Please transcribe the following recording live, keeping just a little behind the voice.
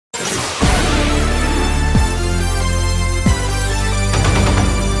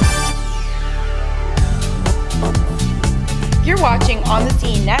On the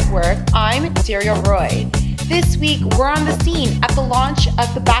Scene Network, I'm Dario Roy. This week, we're on the scene at the launch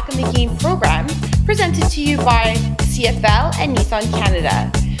of the Back in the Game program, presented to you by CFL and Nissan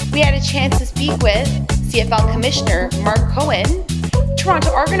Canada. We had a chance to speak with CFL Commissioner Mark Cohon,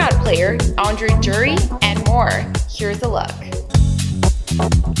 Toronto Argonaut player Andre Dury, and more. Here's a look.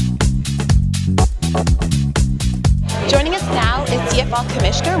 Joining us now is CFL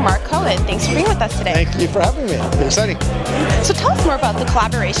Commissioner Mark Cohon. Thanks for being with us today. Thank you for having me. It's exciting. So tell us more about the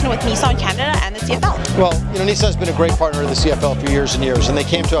collaboration with Nissan Canada and the CFL. Well, Nissan's been a great partner of the CFL for years and years, and they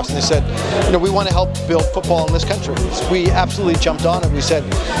came to us and they said, we want to help build football in this country. So we absolutely jumped on it. We said,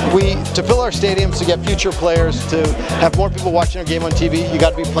 to fill our stadiums, to get future players, to have more people watching our game on TV, you got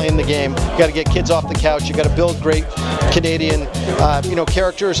to be playing the game. You got to get kids off the couch. You got to build great Canadian,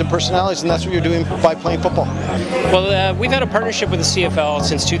 characters and personalities, and that's what you're doing by playing football. Well, we've had a partnership with the CFL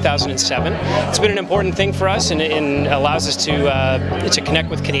since 2007. It's been an important thing for us, and it allows us to connect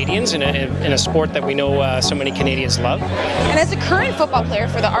with Canadians in a sport that we know so many Canadians love. And as a current football player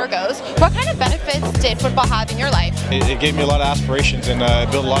for the Argos, what kind of benefits did football have in your life? It gave me a lot of aspirations and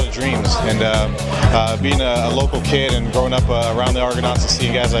built a lot of dreams. And being a local kid and growing up around the Argonauts and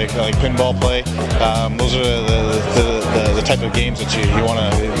seeing guys like pinball play, those are the type of games that you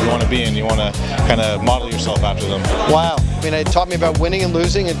want to be in. You want to kind of model yourself after them. Wow. It taught me about winning and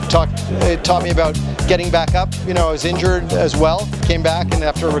losing. It taught me about getting back up. I was injured as well. Came back, and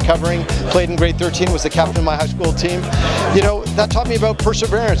after recovering, played in grade 13, was the captain of my high school team. That taught me about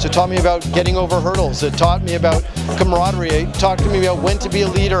perseverance. It taught me about getting over hurdles. It taught me about camaraderie. It taught me about when to be a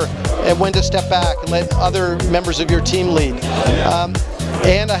leader and when to step back and let other members of your team lead.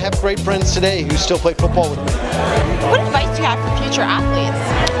 And I have great friends today who still play football with me. What advice do you have for future athletes?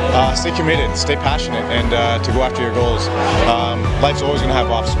 Stay committed, stay passionate, and to go after your goals. Life's always going to have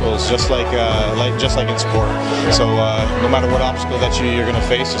obstacles, just like in sport. So no matter what obstacle that you're going to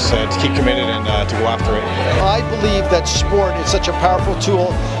face, just to keep committed and to go after it. I believe that sport is such a powerful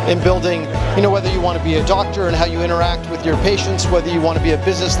tool in building, whether you want to be a doctor and how you interact with your patients, whether you want to be a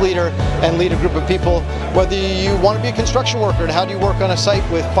business leader and lead a group of people, whether you want to be a construction worker and how do you work on a site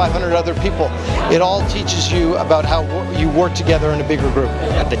with 500 other people. It all teaches you about how you work together in a bigger group.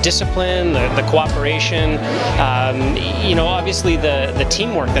 The discipline, the cooperation, obviously the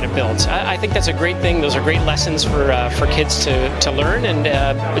teamwork that it builds. I think that's a great thing. Those are great lessons for kids to learn, and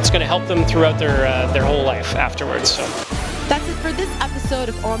it's going to help them throughout their whole life afterwards. So. That's it for this episode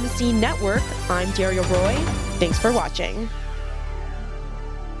of On the Scene Network. I'm Dario Roy. Thanks for watching.